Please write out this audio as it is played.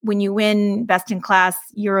when you win best in class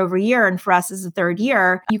year over year, and for us is the third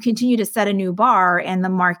year, you continue to set a new bar and the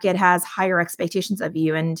market has higher expectations of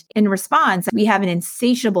you. And in response, we have an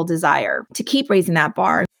insatiable desire to keep raising that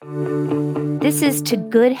bar. This is To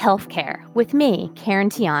Good Healthcare with me, Karen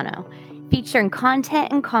Tiano, featuring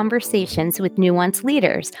content and conversations with Nuance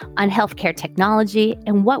leaders on healthcare technology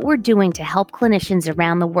and what we're doing to help clinicians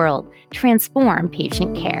around the world transform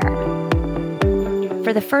patient care.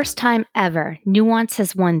 For the first time ever, Nuance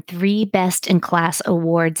has won 3 Best in KLAS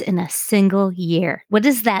awards in a single year. What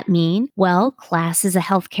does that mean? Well, KLAS is a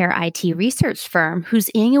healthcare IT research firm whose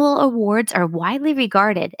annual awards are widely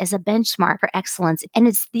regarded as a benchmark for excellence, and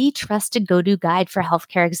it's the trusted go-to guide for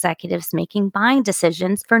healthcare executives making buying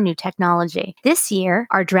decisions for new technology. This year,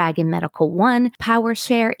 our Dragon Medical One,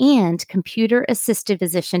 PowerShare, and computer-assisted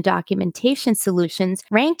physician documentation solutions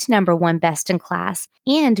ranked number 1 Best in KLAS,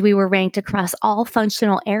 and we were ranked across all functional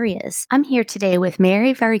areas. I'm here today with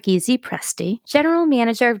Mary Varghese-Presti, General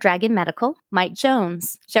Manager of Dragon Medical, Mike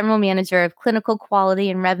Jones, General Manager of Clinical Quality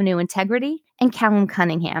and Revenue Integrity, and Callum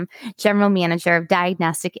Cunningham, General Manager of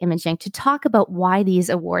Diagnostic Imaging, to talk about why these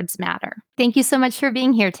awards matter. Thank you so much for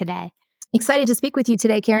being here today. Excited to speak with you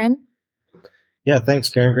today, Karen. Yeah, thanks,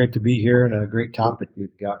 Karen. Great to be here, and a great topic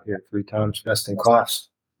you've got here, 3 times best in KLAS.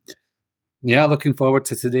 Yeah, looking forward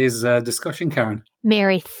to today's discussion, Karen.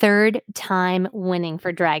 Mary, 3rd time winning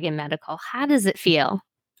for Dragon Medical. How does it feel?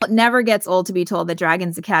 It never gets old to be told that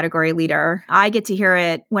Dragon's a category leader. I get to hear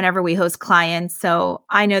it whenever we host clients. So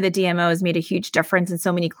I know that DMO has made a huge difference in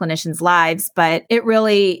so many clinicians' lives, but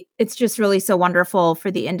it's just really so wonderful for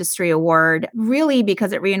the industry award, really,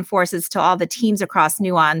 because it reinforces to all the teams across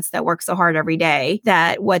Nuance that work so hard every day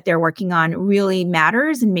that what they're working on really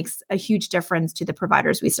matters and makes a huge difference to the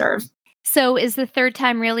providers we serve. So is the 3rd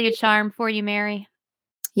time really a charm for you, Mary?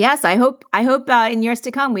 Yes, I hope in years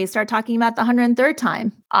to come, we start talking about the 103rd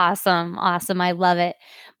time. Awesome. I love it.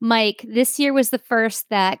 Mike, this year was the first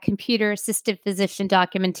that computer-assisted physician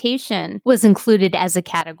documentation was included as a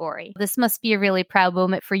category. This must be a really proud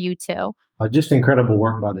moment for you too. Just incredible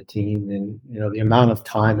work by the team, and the amount of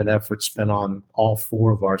time and effort spent on all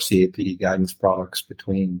 4 of our CAPD guidance products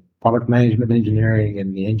between product management engineering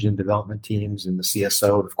and the engine development teams and the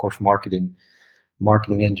CSO, and of course marketing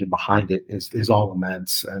engine behind it is all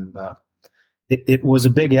immense. And it was a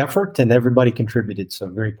big effort and everybody contributed. So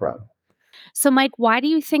I'm very proud. So Mike, why do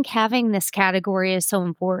you think having this category is so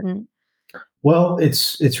important? Well,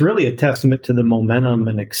 it's really a testament to the momentum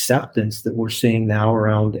and acceptance that we're seeing now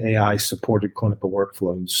around AI-supported clinical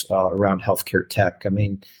workflows around healthcare tech. I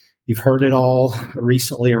mean, you've heard it all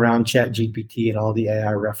recently around ChatGPT and all the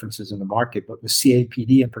AI references in the market, but with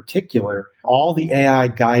CAPD in particular, all the AI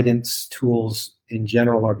guidance tools in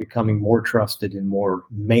general are becoming more trusted and more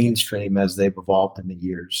mainstream as they've evolved in the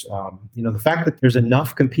years. The fact that there's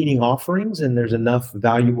enough competing offerings and there's enough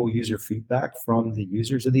valuable user feedback from the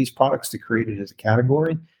users of these products to create it as a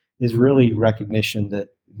category is really recognition that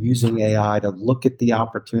using AI to look at the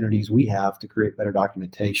opportunities we have to create better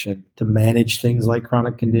documentation, to manage things like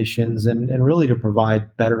chronic conditions, and really to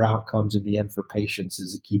provide better outcomes in the end for patients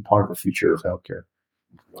is a key part of the future of healthcare.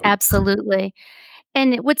 Absolutely.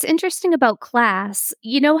 And what's interesting about KLAS,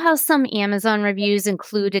 you know how some Amazon reviews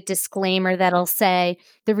include a disclaimer that'll say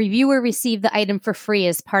the reviewer received the item for free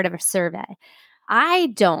as part of a survey. I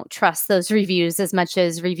don't trust those reviews as much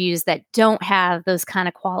as reviews that don't have those kind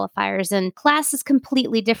of qualifiers. And KLAS is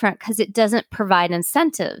completely different because it doesn't provide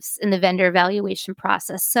incentives in the vendor evaluation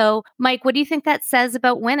process. So, Mike, what do you think that says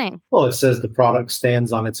about winning? Well, it says the product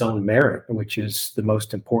stands on its own merit, which is the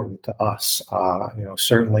most important to us.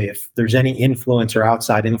 Certainly if there's any influence or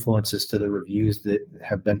outside influences to the reviews that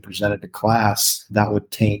have been presented to KLAS, that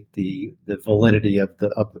would taint the validity of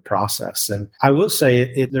the process. And I will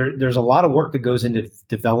say there's a lot of work that goes into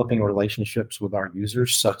developing relationships with our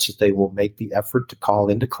users such that they will make the effort to call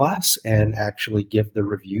into KLAS and actually give the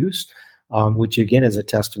reviews, which again is a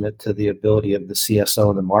testament to the ability of the CSO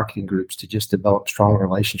and the marketing groups to just develop strong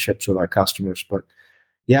relationships with our customers. But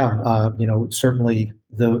certainly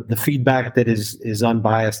the feedback that is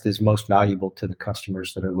unbiased is most valuable to the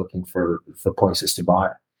customers that are looking for places to buy.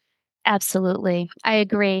 Absolutely. I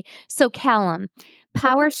agree. So Callum,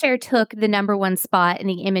 PowerShare took the number 1 spot in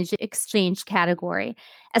the image exchange category.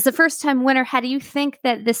 As a first-time winner, how do you think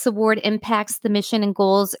that this award impacts the mission and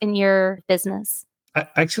goals in your business?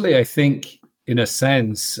 Actually, I think in a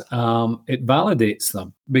sense, it validates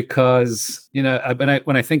them because, when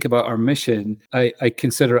I think about our mission, I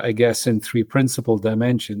consider it, I guess, in three principal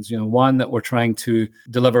dimensions. One, that we're trying to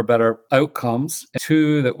deliver better outcomes.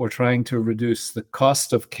 Two, that we're trying to reduce the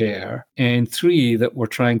cost of care. And three, that we're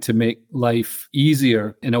trying to make life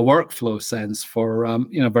easier in a workflow sense for,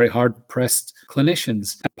 very hard-pressed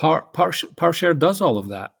clinicians. PowerShare does all of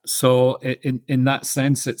that. So in that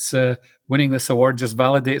sense, it's winning this award just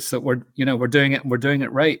validates that we're doing it, and we're doing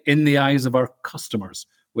it right in the eyes of our customers,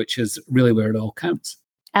 which is really where it all counts.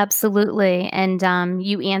 Absolutely. And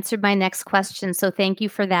you answered my next question. So thank you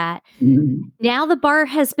for that. Mm-hmm. Now the bar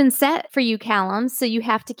has been set for you, Callum. So you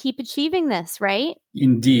have to keep achieving this, right?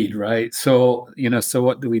 Indeed, right. So, so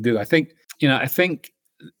what do we do? I think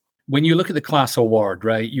when you look at the KLAS award,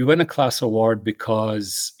 right, you win a KLAS award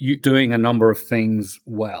because you're doing a number of things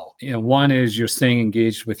well. One is you're staying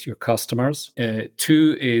engaged with your customers.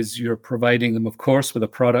 Two is you're providing them, of course, with a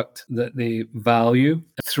product that they value.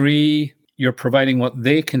 Three, you're providing what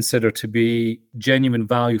they consider to be genuine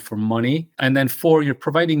value for money. And then four, you're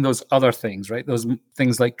providing those other things, right? Those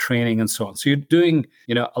things like training and so on. So you're doing,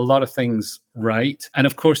 a lot of things right. And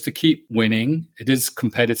of course, to keep winning, it is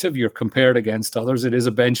competitive. You're compared against others. It is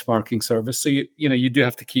a benchmarking service. So you do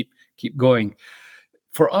have to keep going.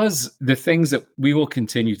 For us, the things that we will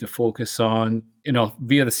continue to focus on,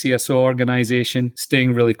 via the CSO organization,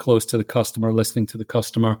 staying really close to the customer, listening to the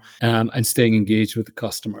customer, and staying engaged with the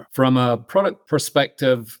customer. From a product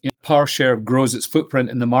perspective, PowerShare grows its footprint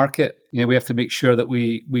in the market. We have to make sure that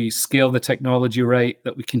we scale the technology right,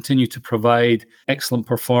 that we continue to provide excellent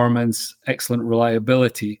performance, excellent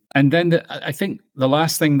reliability. And then I think the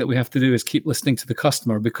last thing that we have to do is keep listening to the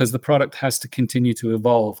customer, because the product has to continue to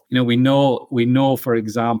evolve. We know, for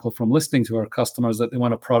example, from listening to our customers, that they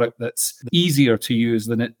want a product that's easier to use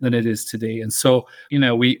than it is today. And so, we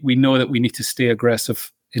know that we need to stay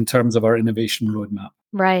aggressive in terms of our innovation roadmap.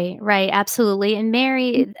 Right. Absolutely. And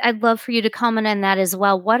Mary, I'd love for you to comment on that as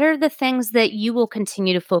well. What are the things that you will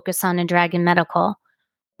continue to focus on in Dragon Medical?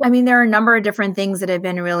 I mean, there are a number of different things that have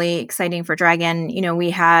been really exciting for Dragon. We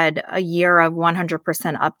had a year of 100%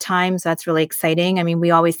 uptime, so that's really exciting. I mean, we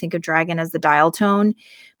always think of Dragon as the dial tone,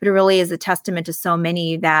 but it really is a testament to so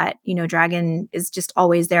many that, Dragon is just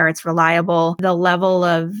always there. It's reliable. The level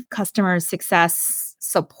of customer success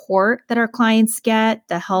support that our clients get,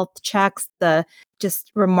 the health checks, the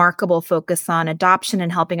just remarkable focus on adoption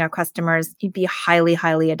and helping our customers be highly,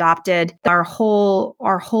 highly adopted. Our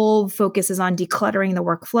whole focus is on decluttering the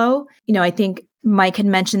workflow. I think Mike had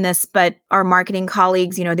mentioned this, but our marketing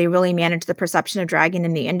colleagues, they really manage the perception of Dragon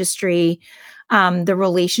in the industry. The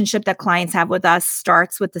relationship that clients have with us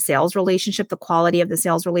starts with the sales relationship, the quality of the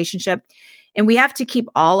sales relationship. And we have to keep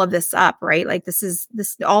all of this up, right? Like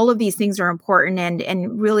all of these things are important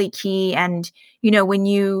and really key. And, when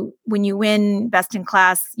you win best in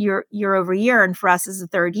class year over year, and for us is the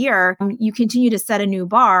third year, you continue to set a new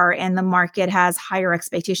bar and the market has higher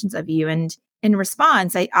expectations of you. And in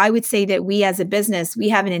response, I would say that we as a business, we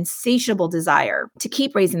have an insatiable desire to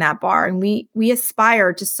keep raising that bar. And we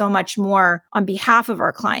aspire to so much more on behalf of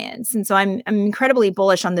our clients. And so I'm incredibly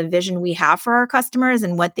bullish on the vision we have for our customers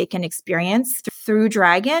and what they can experience through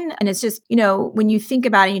Dragon. And it's just, when you think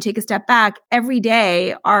about it and you take a step back, every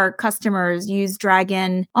day our customers use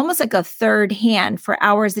Dragon almost like a third hand for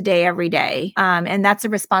hours a day, every day. And that's a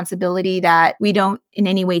responsibility that we don't in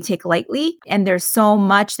any way take lightly. And there's so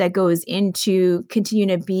much that goes into continue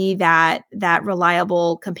to be that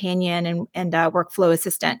reliable companion and workflow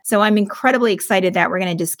assistant. So I'm incredibly excited that we're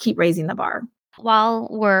going to just keep raising the bar. While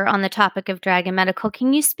we're on the topic of Dragon Medical,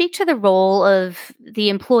 can you speak to the role of the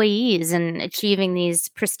employees in achieving these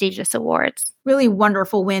prestigious awards? Really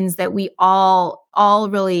wonderful wins that we all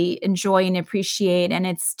really enjoy and appreciate. And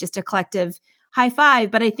it's just a collective high five.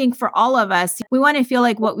 But I think for all of us, we want to feel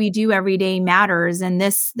like what we do every day matters. And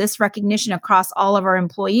this recognition across all of our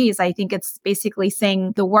employees, I think it's basically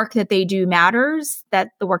saying the work that they do matters,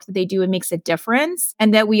 that the work that they do, it makes a difference,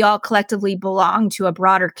 and that we all collectively belong to a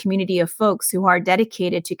broader community of folks who are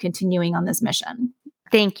dedicated to continuing on this mission.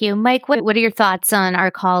 Thank you. Mike, what are your thoughts on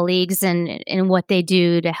our colleagues and what they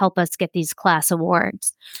do to help us get these KLAS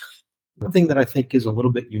awards? One thing that I think is a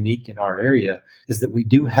little bit unique in our area is that we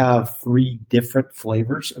do have 3 different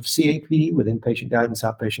flavors of CAPD with inpatient guidance,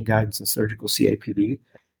 outpatient guidance, and surgical CAPD.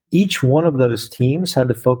 Each one of those teams had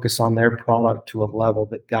to focus on their product to a level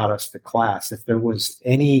that got us to KLAS. If there was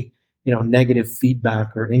any negative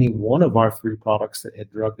feedback or any one of our three products that had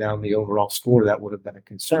drug down the overall score, that would have been a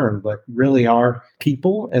concern. But really, our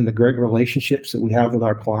people and the great relationships that we have with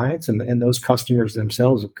our clients and those customers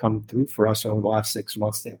themselves have come through for us over the last 6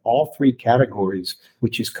 months in all three categories,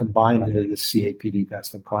 which is combined into the CAPD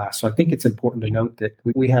best in class. So I think it's important to note that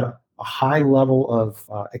we had a high level of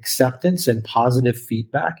acceptance and positive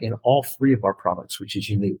feedback in all three of our products, which is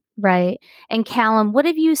unique. Right. And Callum, what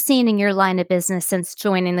have you seen in your line of business since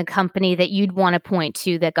joining the company that you'd want to point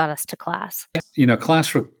to that got us to KLAS?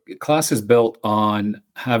 KLAS is built on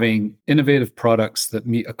having innovative products that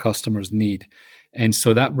meet a customer's need. And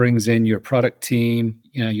so that brings in your product team,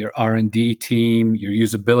 your R&D team, your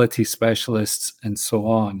usability specialists, and so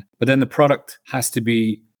on. But then the product has to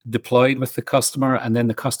be deployed with the customer, and then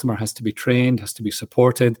the customer has to be trained, has to be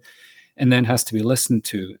supported, and then has to be listened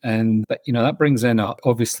to. And that brings in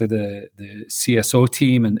obviously the CSO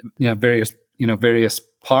team and various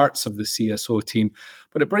parts of the CSO team,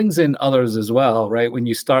 but it brings in others as well, right? When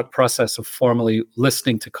you start the process of formally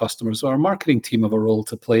listening to customers, our marketing team have a role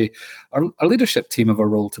to play, our leadership team have a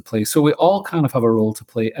role to play. So we all kind of have a role to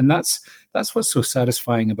play. And that's what's so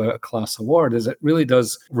satisfying about a KLAS award, is it really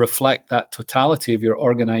does reflect that totality of your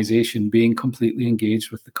organization being completely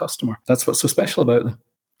engaged with the customer. That's what's so special about them.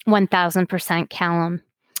 1000%, Callum.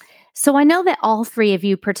 So I know that all three of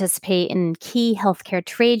you participate in key healthcare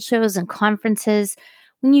trade shows and conferences.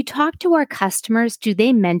 When you talk to our customers, do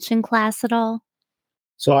they mention KLAS at all?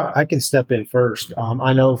 So I can step in first.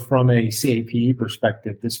 I know from a CAPE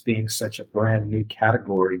perspective, this being such a brand new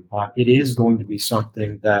category, it is going to be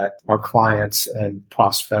something that our clients and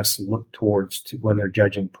prospects look towards when they're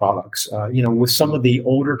judging products. With some of the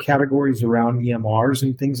older categories around EMRs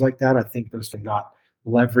and things like that, I think those are not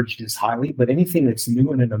leveraged as highly, but anything that's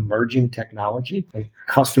new and an emerging technology,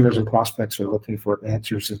 customers and prospects are looking for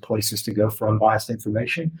answers and places to go for unbiased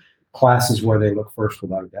information. KLAS is where they look first,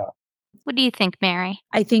 without a doubt. What do you think, Mary?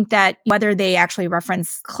 I think that whether they actually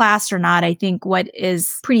reference KLAS or not, I think what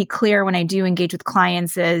is pretty clear when I do engage with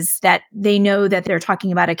clients is that they know that they're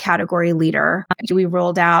talking about a category leader. We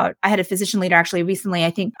rolled out, I had a physician leader actually recently,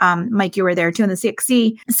 I think, Mike, you were there too in the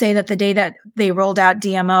CXC, say that the day that they rolled out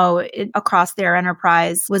DMO across their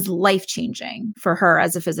enterprise was life-changing for her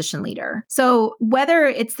as a physician leader. So whether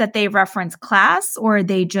it's that they reference KLAS or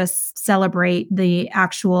they just celebrate the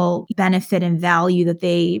actual benefit and value that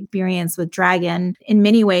they experience with Dragon, in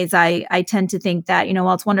many ways, I tend to think that,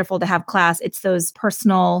 while it's wonderful to have KLAS, it's those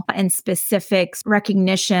personal and specific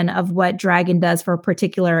recognition of what Dragon does for a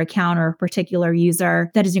particular account or a particular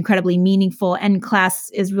user that is incredibly meaningful. And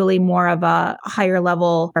KLAS is really more of a higher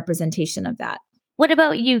level representation of that. What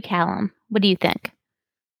about you, Callum? What do you think?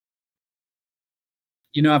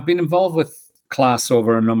 I've been involved with KLAS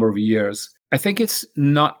over a number of years. I think it's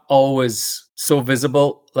not always so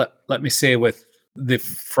visible, let me say, with the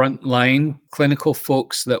frontline clinical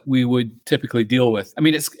folks that we would typically deal with. I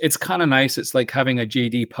mean, it's kind of nice. It's like having a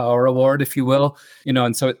JD Power Award, if you will,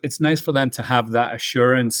 and so it's nice for them to have that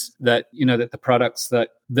assurance that, that the products that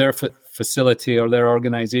their facility or their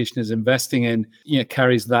organization is investing in,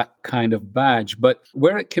 carries that kind of badge. But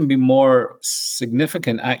where it can be more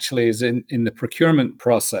significant actually is in the procurement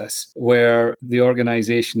process, where the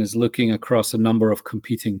organization is looking across a number of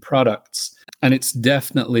competing products. And it's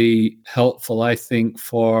definitely helpful, I think,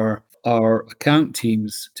 for our account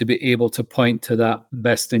teams to be able to point to that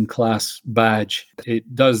best-in-class badge.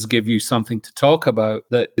 It does give you something to talk about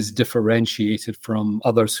that is differentiated from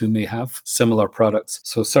others who may have similar products.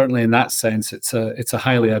 So certainly in that sense, it's a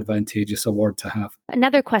highly advantageous award to have.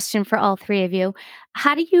 Another question for all three of you.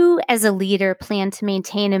 How do you, as a leader, plan to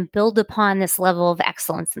maintain and build upon this level of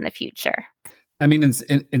excellence in the future? I mean,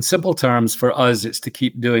 in simple terms, for us, it's to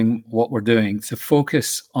keep doing what we're doing, to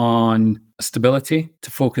focus on stability, to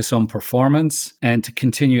focus on performance, and to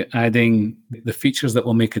continue adding the features that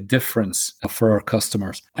will make a difference for our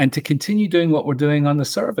customers, and to continue doing what we're doing on the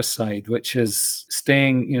service side, which is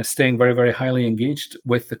staying very, very highly engaged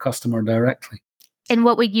with the customer directly. And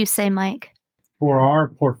what would you say, Mike? For our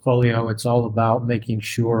portfolio, it's all about making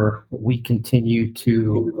sure we continue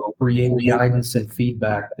to create guidance and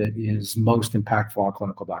feedback that is most impactful on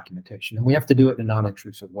clinical documentation. And we have to do it in a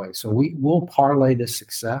non-intrusive way. So we will parlay this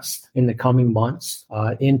success in the coming months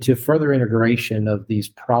into further integration of these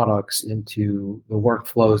products into the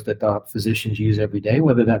workflows that the physicians use every day,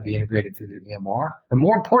 whether that be integrated through the EMR, and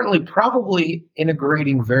more importantly, probably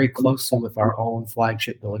integrating very closely with our own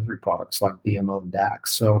flagship delivery products like DMO and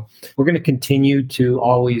DAX. So we're going to continue to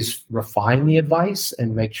always refine the advice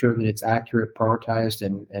and make sure that it's accurate, prioritized,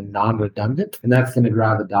 and non-redundant. And that's going to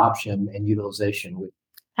drive adoption and utilization.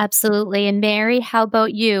 Absolutely. And Mary, how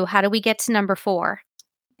about you? How do we get to number 4?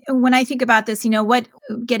 when I think about this, what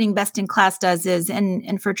getting best in class does is,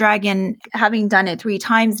 and for Dragon, having done it 3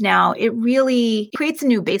 times now, it really creates a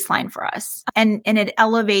new baseline for us, and it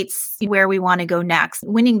elevates where we want to go next.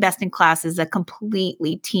 Winning best in class is a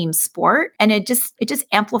completely team sport, and it just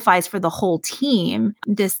amplifies for the whole team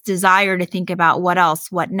this desire to think about what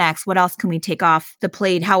else, what next, what else can we take off the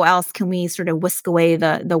plate, how else can we sort of whisk away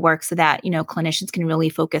the work so that clinicians can really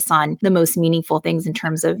focus on the most meaningful things in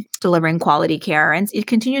terms of delivering quality care. And it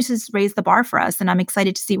continues to raise the bar for us, and I'm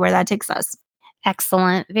excited to see where that takes us.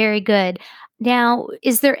 Excellent. Very good. Now,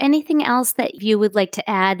 is there anything else that you would like to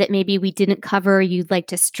add that maybe we didn't cover or you'd like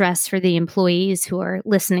to stress for the employees who are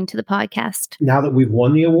listening to the podcast? Now that we've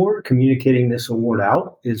won the award, communicating this award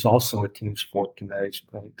out is also a team sport to manage.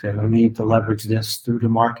 And we need to leverage this through the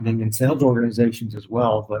marketing and sales organizations as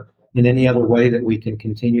well. But in any other way that we can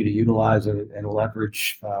continue to utilize and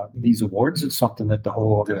leverage these awards, it's something that the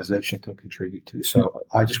whole organization can contribute to. So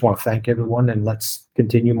I just want to thank everyone, and let's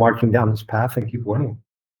continue marching down this path and keep winning.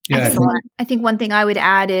 Yeah, Excellent. I think one thing I would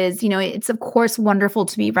add is, it's of course wonderful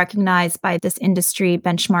to be recognized by this industry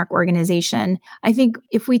benchmark organization. I think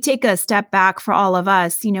if we take a step back for all of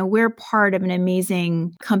us, we're part of an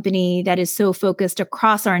amazing company that is so focused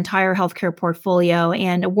across our entire healthcare portfolio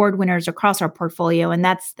and award winners across our portfolio. And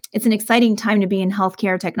it's an exciting time to be in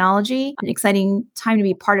healthcare technology, an exciting time to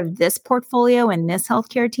be part of this portfolio and this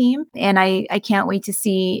healthcare team. And I can't wait to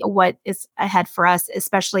see what is ahead for us,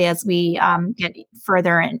 especially as we get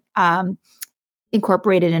further and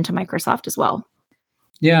incorporated into Microsoft as well.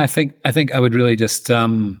 Yeah, I think I would really just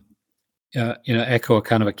echo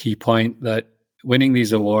kind of a key point that winning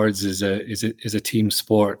these awards is a team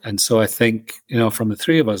sport, and so I think from the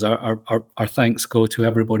 3 of us, our thanks go to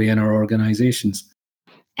everybody in our organizations.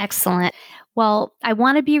 Excellent. Well, I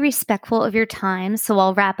want to be respectful of your time, so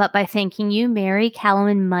I'll wrap up by thanking you, Mary, Callum,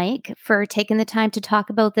 and Mike, for taking the time to talk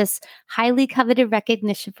about this highly coveted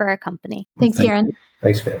recognition for our company. Thanks, Karen.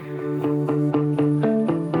 Thanks, Karen.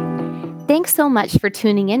 Thanks so much for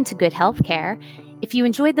tuning in to Good Healthcare. If you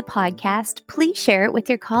enjoyed the podcast, please share it with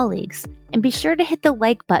your colleagues, and be sure to hit the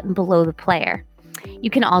like button below the player. You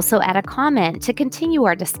can also add a comment to continue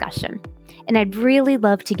our discussion. And I'd really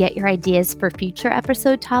love to get your ideas for future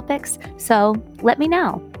episode topics, so let me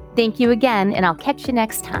know. Thank you again, and I'll catch you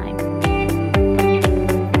next time.